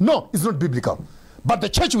biblical? No, it's not biblical. But the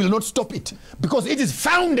church will not stop it because it is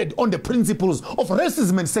founded on the principles of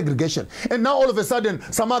racism and segregation. And now all of a sudden,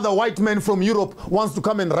 some other white man from Europe wants to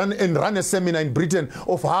come and run a seminar in Britain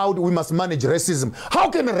of how we must manage racism. How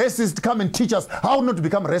can a racist come and teach us how not to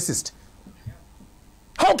become racist?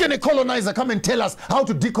 How can a colonizer come and tell us how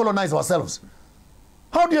to decolonize ourselves?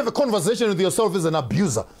 How do you have a conversation with yourself as an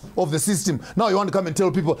abuser of the system? Now you want to come and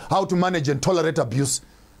tell people how to manage and tolerate abuse.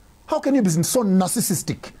 How can you be so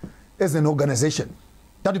narcissistic as an organization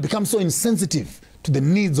that you become so insensitive to the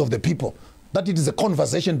needs of the people that it is a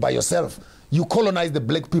conversation by yourself? You colonize the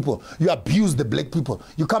black people. You abuse the black people.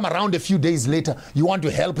 You come around a few days later, you want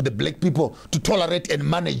to help the black people to tolerate and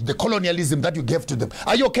manage the colonialism that you gave to them.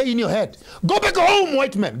 Are you okay in your head? Go back home,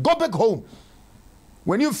 white man. Go back home.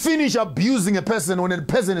 When you finish abusing a person, when a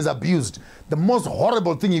person is abused, the most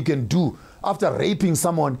horrible thing you can do after raping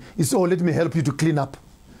someone is, oh, let me help you to clean up.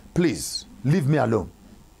 Please, leave me alone.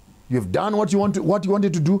 You've done what you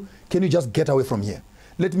wanted to do. Can you just get away from here?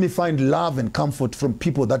 Let me find love and comfort from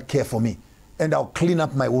people that care for me, and I'll clean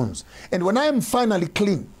up my wounds. And when I am finally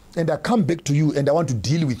clean, and I come back to you and I want to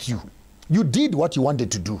deal with you, you did what you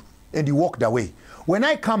wanted to do, and you walked away. When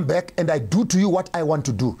I come back and I do to you what I want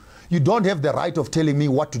to do, you don't have the right of telling me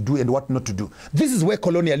what to do and what not to do. This is where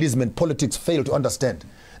colonialism and politics fail to understand.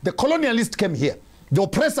 The colonialist came here. The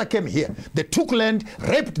oppressor came here. They took land,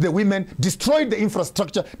 raped the women, destroyed the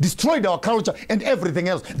infrastructure, destroyed our culture and everything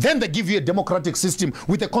else. Then they give you a democratic system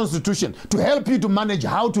with a constitution to help you to manage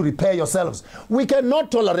how to repair yourselves. We cannot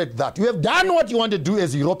tolerate that. You have done what you want to do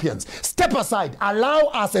as Europeans. Step aside. Allow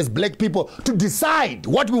us as black people to decide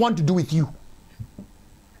what we want to do with you.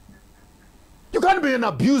 You can't be an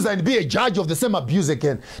abuser and be a judge of the same abuse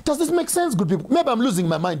again. Does this make sense, good people? Maybe I'm losing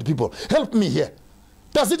my mind, people. Help me here.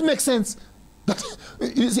 Does it make sense?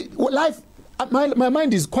 You see, life, my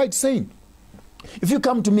mind is quite sane. If you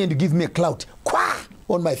come to me and you give me a clout,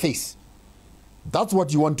 on my face, that's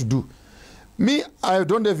what you want to do. Me, I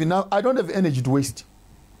don't have energy to waste.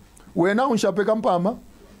 We're now in Shapekampama,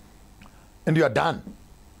 and you are done.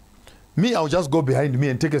 Me, I'll just go behind me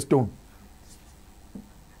and take a stone.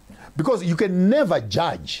 Because you can never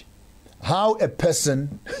judge how a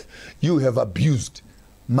person you have abused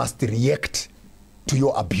must react to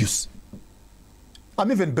your abuse. I'm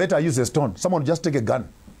even better, I use a stone. Someone just take a gun.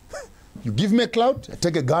 You give me a clout, I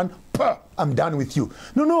take a gun, I'm done with you.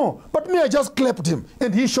 No, but me, I just clapped him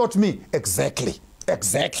and he shot me. Exactly, in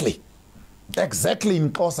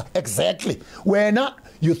Kosa, exactly. When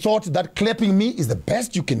you thought that clapping me is the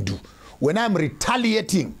best you can do. When I'm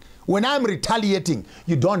retaliating,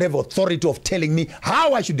 you don't have authority of telling me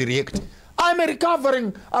how I should react. I'm a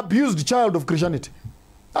recovering, abused child of Christianity.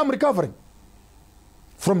 I'm recovering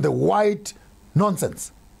from the white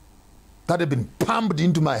nonsense that had been pumped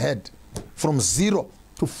into my head from 0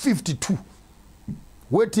 to 52,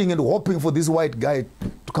 waiting and hoping for this white guy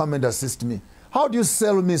to come and assist me. How do you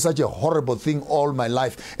sell me such a horrible thing all my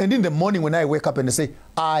life? And in the morning when I wake up and I say,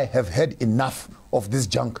 I have had enough of this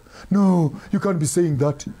junk. No, you can't be saying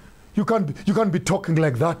that. You can't be talking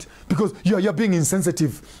like that because you're being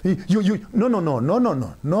insensitive.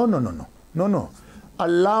 No.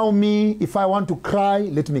 Allow me, if I want to cry,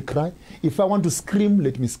 let me cry. If I want to scream,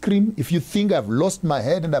 let me scream. If you think I've lost my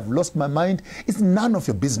head and I've lost my mind, it's none of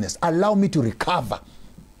your business. Allow me to recover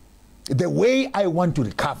the way I want to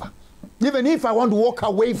recover. Even if I want to walk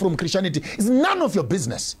away from Christianity, it's none of your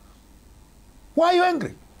business. Why are you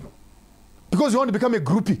angry? Because you want to become a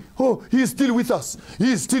groupie. Oh, he is still with us.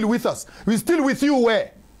 He is still with us. He's still with you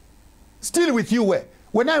where? Still with you where?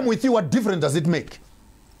 When I'm with you, what difference does it make?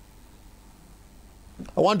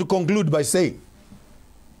 I want to conclude by saying,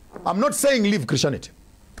 I'm not saying leave Christianity.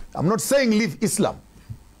 I'm not saying leave Islam.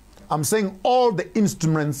 I'm saying all the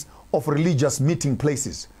instruments of religious meeting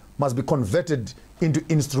places must be converted into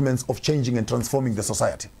instruments of changing and transforming the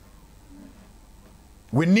society.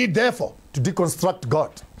 We need, therefore, to deconstruct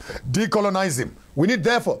God, decolonize him. We need,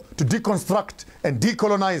 therefore, to deconstruct and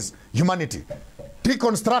decolonize humanity,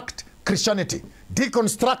 deconstruct Christianity,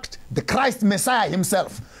 deconstruct the Christ Messiah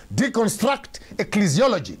himself, deconstruct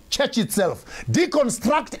ecclesiology, church itself,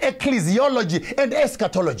 deconstruct ecclesiology and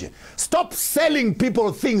eschatology. Stop selling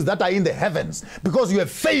people things that are in the heavens because you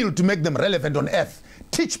have failed to make them relevant on earth.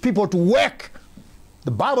 Teach people to work.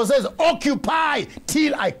 The Bible says, occupy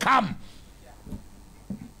till I come.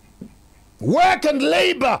 Work and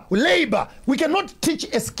labor. We cannot teach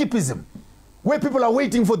escapism, where people are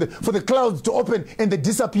waiting for the clouds to open and they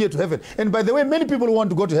disappear to heaven. And by the way, many people who want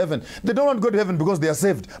to go to heaven, they don't want to go to heaven because they are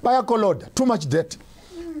saved. By a Lord, too much debt.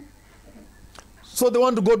 So they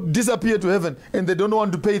want to go disappear to heaven and they don't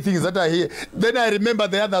want to pay things that are here. Then I remember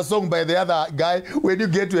the other song by the other guy, when you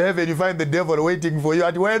get to heaven, you find the devil waiting for you.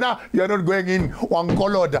 You are not going in.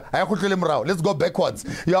 Let's go backwards.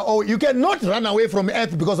 You cannot run away from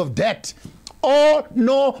earth because of debt. All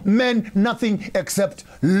no man, nothing except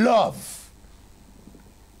love.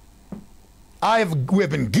 We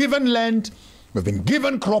have been given land, we've been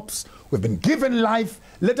given crops, we've been given life.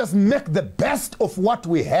 Let us make the best of what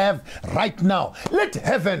we have right now. Let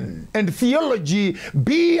heaven and theology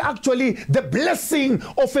be actually the blessing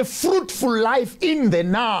of a fruitful life in the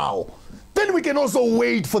now. then we can also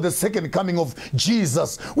wait for the second coming of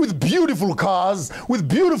Jesus with beautiful cars, with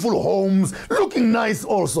beautiful homes, looking nice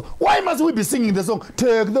also. Why must we be singing the song,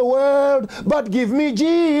 take the world, but give me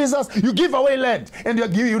Jesus? You give away land and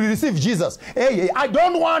you receive Jesus. Hey, I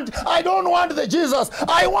don't want the Jesus.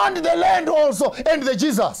 I want the land also and the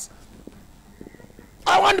Jesus.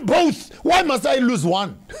 I want both. Why must I lose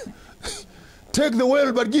one? Take the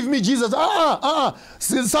world, but give me Jesus.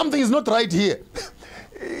 Something is not right here.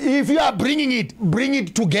 If you are bringing it, bring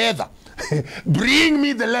it together. Bring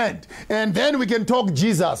me the land, and then we can talk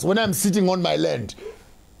Jesus when I'm sitting on my land.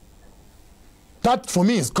 That for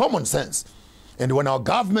me is common sense. And when our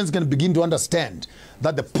governments can begin to understand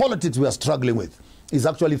that the politics we are struggling with is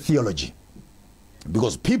actually theology.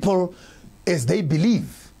 Because people, as they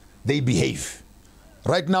believe, they behave.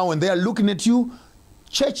 Right now, when they are looking at you,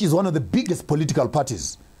 church is one of the biggest political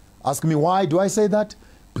parties. Ask me why do I say that?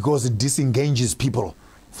 Because it disengages people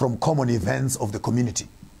from common events of the community.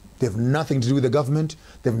 They have nothing to do with the government.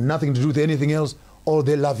 They have nothing to do with anything else. All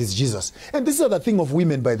they love is Jesus. And this is the thing of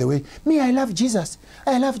women, by the way. Me, I love Jesus.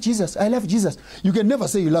 I love Jesus. I love Jesus. You can never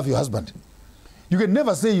say you love your husband. You can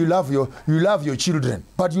never say you love your children.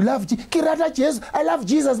 But you love Jesus. I love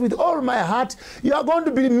Jesus with all my heart. You are going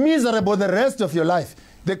to be miserable the rest of your life.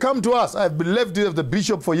 They come to us. I've been left with the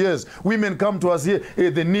bishop for years. Women come to us here.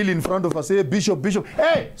 They kneel in front of us. Hey, bishop.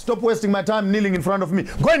 Hey, stop wasting my time kneeling in front of me.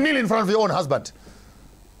 Go and kneel in front of your own husband.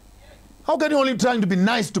 How can you only trying to be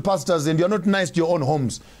nice to pastors and you're not nice to your own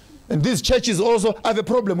homes? And these churches also have a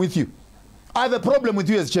problem with you. I have a problem with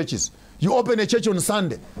you as churches. You open a church on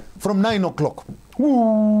Sunday from 9 o'clock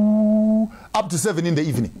up to 7 in the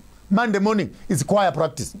evening. Monday morning is choir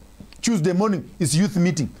practice. Tuesday morning is youth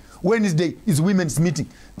meeting. Wednesday is women's meeting.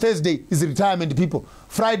 Thursday is retirement people.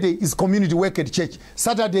 Friday is community work at church.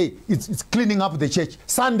 Saturday it's cleaning up the church.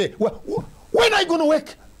 Sunday, when are you going to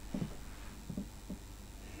work?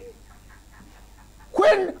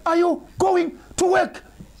 When are you going to work?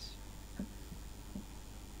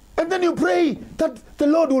 And then you pray that the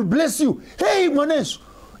Lord will bless you. Hey, Manesh,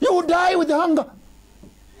 you will die with hunger.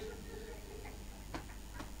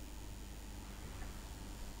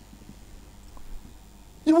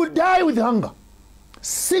 You will die with hunger.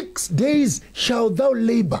 6 days shalt thou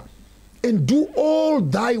labor and do all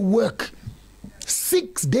thy work.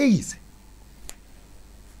 6 days.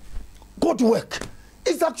 Go to work.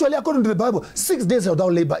 It's actually according to the Bible. 6 days shalt thou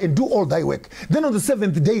labor and do all thy work. Then on the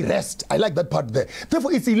 7th day rest. I like that part there.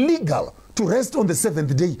 Therefore it's illegal to rest on the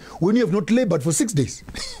 7th day when you have not labored for 6 days.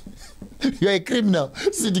 You are a criminal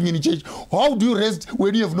sitting in a church. How do you rest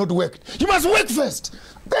when you have not worked? You must work first.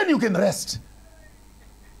 Then you can rest.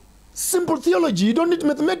 Simple theology. You don't need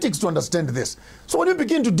mathematics to understand this. So when you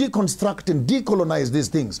begin to deconstruct and decolonize these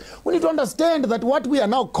things, we need to understand that what we are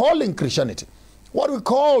now calling Christianity, what we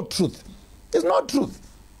call truth, is not truth.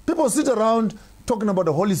 People sit around talking about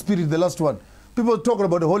the Holy Spirit, the last one. People talking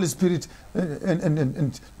about the Holy Spirit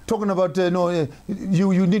and talking about,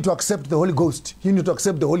 you need to accept the Holy Ghost. You need to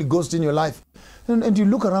accept the Holy Ghost in your life. And you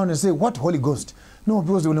look around and say, what Holy Ghost? No,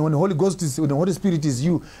 because when the Holy Ghost is, when the Holy Spirit is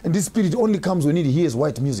you, and this Spirit only comes when it hears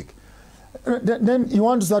white music. Then you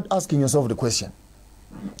want to start asking yourself the question,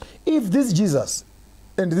 if this Jesus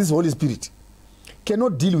and this Holy Spirit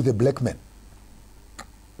cannot deal with a black man,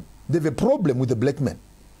 they have a problem with the black man.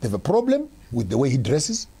 They have a problem with the way he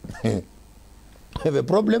dresses. They have a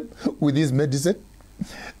problem with his medicine.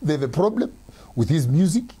 They have a problem with his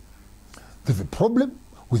music. They have a problem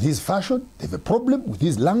with his fashion. They have a problem with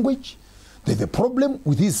his language. They have a problem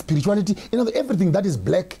with his spirituality. Everything that is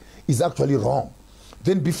black is actually wrong.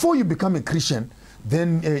 Then before you become a Christian,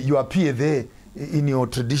 then you appear there in your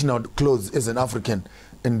traditional clothes as an African,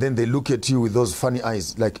 and then they look at you with those funny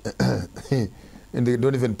eyes, like, and they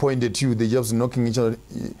don't even point at you. They're just knocking each other.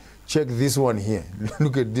 Check this one here.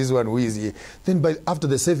 Look at this one who is here. Then after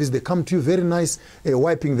the service, they come to you very nice,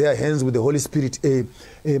 wiping their hands with the Holy Spirit.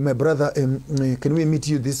 My brother, can we meet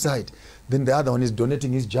you this side? Then the other one is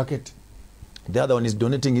donating his jacket. The other one is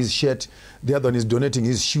donating his shirt. The other one is donating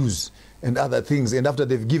his shoes and other things. And after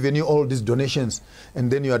they've given you all these donations,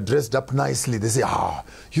 and then you are dressed up nicely, they say,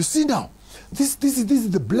 you see now, this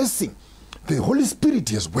is the blessing. The Holy Spirit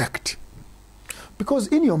has worked. Because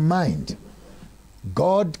in your mind,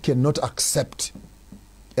 God cannot accept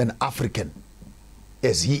an African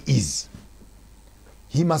as he is.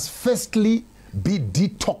 He must firstly be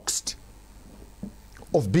detoxed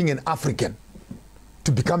of being an African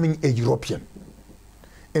to becoming a European.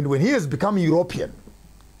 And when he has become European,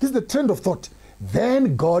 this is the trend of thought,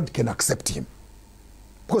 then God can accept him.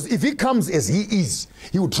 Because if he comes as he is,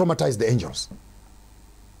 he will traumatize the angels.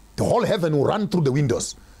 The whole heaven will run through the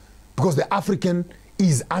windows because the African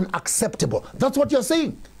is unacceptable. That's what you're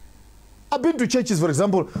saying. I've been to churches, for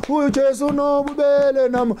example, people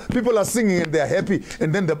are singing and they're happy,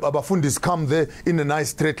 and then the Abafundis come there in a nice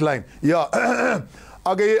straight line. Yeah.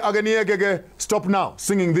 Stop now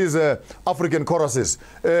singing these African choruses.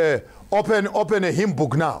 Open a hymn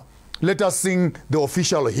book now. Let us sing the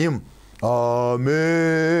official hymn. Amazing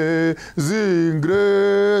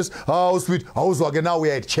grace, how sweet. Now we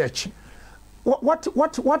are at church.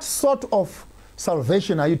 What sort of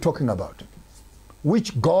salvation are you talking about?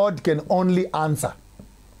 Which God can only answer,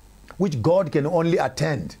 which God can only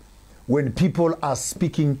attend when people are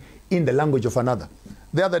speaking in the language of another.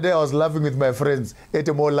 The other day I was laughing with my friends at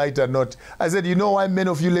a more lighter note. I said, you know why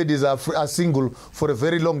many of you ladies are single for a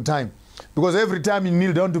very long time? Because every time you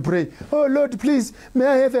kneel down to pray, oh Lord, please, may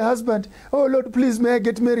I have a husband? Oh Lord, please, may I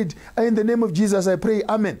get married? In the name of Jesus, I pray,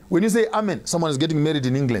 amen. When you say amen, someone is getting married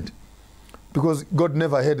in England. Because God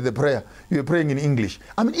never heard the prayer. You're praying in English.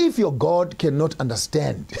 I mean, if your God cannot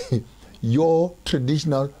understand your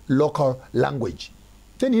traditional local language,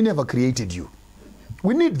 then he never created you.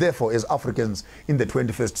 We need, therefore, as Africans in the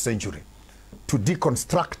 21st century, to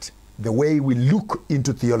deconstruct the way we look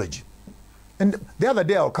into theology. And the other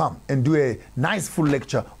day I'll come and do a nice full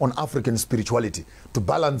lecture on African spirituality to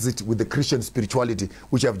balance it with the Christian spirituality,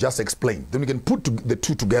 which I've just explained. Then we can put the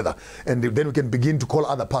two together, and then we can begin to call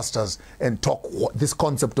other pastors and talk this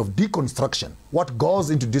concept of deconstruction. What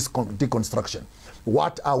goes into this deconstruction?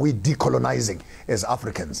 What are we decolonizing as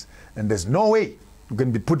Africans? And there's no way we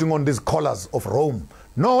can be putting on these collars of Rome.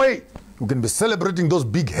 No way we can be celebrating those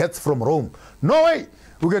big hats from Rome. No way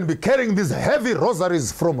we can be carrying these heavy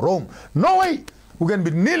rosaries from Rome. No way we can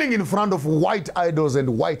be kneeling in front of white idols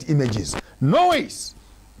and white images. No ways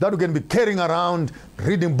that we can be carrying around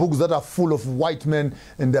reading books that are full of white men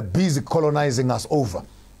and they're busy colonizing us over.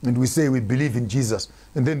 And we say we believe in Jesus.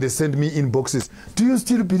 And then they send me inboxes. Do you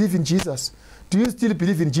still believe in Jesus? Do you still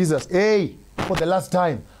believe in Jesus? Hey, for the last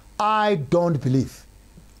time, I don't believe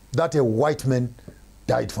that a white man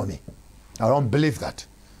died for me. I don't believe that.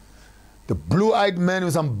 The blue-eyed man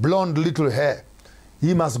with some blonde little hair,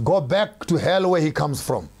 he must go back to hell where he comes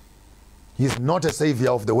from. He's not a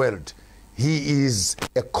savior of the world. He is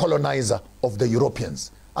a colonizer of the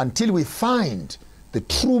Europeans. Until we find the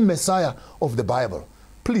true Messiah of the Bible,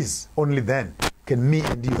 please, only then can me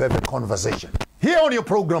and you have a conversation. Here on your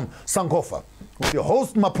program, Sankofa, with your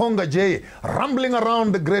host Maponga J, rambling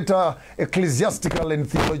around the greater ecclesiastical and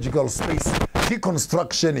theological space.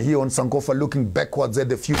 Deconstruction here on Sankofa, looking backwards at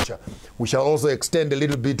the future. We shall also extend a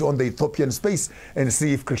little bit on the Ethiopian space and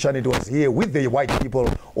see if Christianity was here with the white people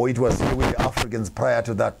or it was here with the Africans prior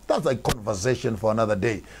to that. That's a conversation for another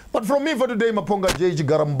day. But from me for today, Maponga J,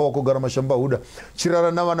 Garamboko, Garamashamba Huda,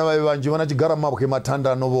 Chirara Navana Vanjivana, Garamabuke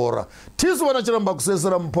Matanda Novora, Tiswana Chiramba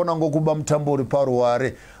Sesara Mponango Kubam Tambori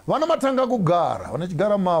Paruare, Vanamatanga Gugara,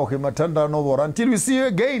 Vanachigaramabuke Matanda Novora. Until we see you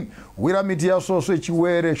again, Wiramitia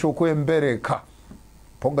Sosechiwere Shokoembereka.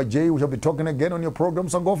 Ponga J, we shall be talking again on your program,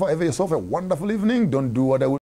 Sangofa. Have yourself a wonderful evening. Don't do what I would.